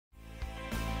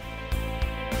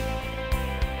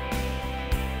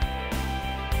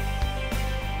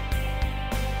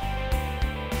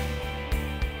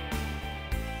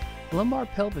Lumbar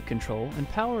pelvic control and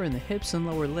power in the hips and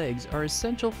lower legs are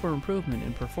essential for improvement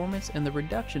in performance and the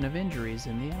reduction of injuries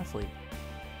in the athlete.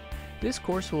 This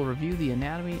course will review the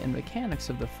anatomy and mechanics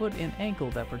of the foot and ankle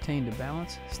that pertain to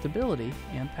balance, stability,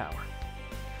 and power.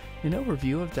 An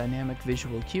overview of dynamic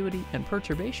visual acuity and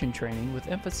perturbation training with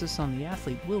emphasis on the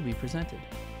athlete will be presented.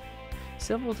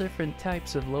 Several different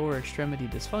types of lower extremity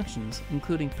dysfunctions,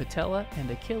 including Patella and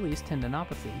Achilles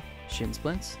tendinopathy, shin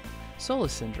splints,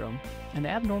 soleus syndrome, and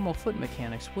abnormal foot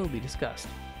mechanics will be discussed.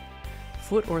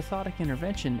 Foot orthotic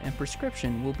intervention and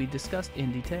prescription will be discussed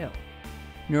in detail.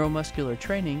 Neuromuscular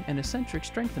training and eccentric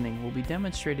strengthening will be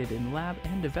demonstrated in lab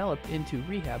and developed into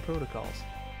rehab protocols.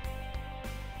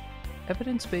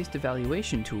 Evidence-based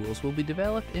evaluation tools will be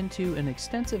developed into an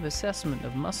extensive assessment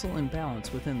of muscle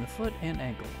imbalance within the foot and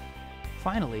ankle.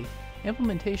 Finally,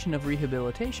 implementation of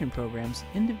rehabilitation programs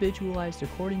individualized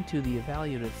according to the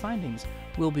evaluative findings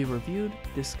will be reviewed,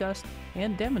 discussed,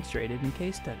 and demonstrated in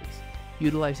case studies,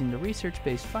 utilizing the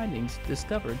research-based findings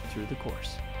discovered through the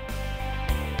course.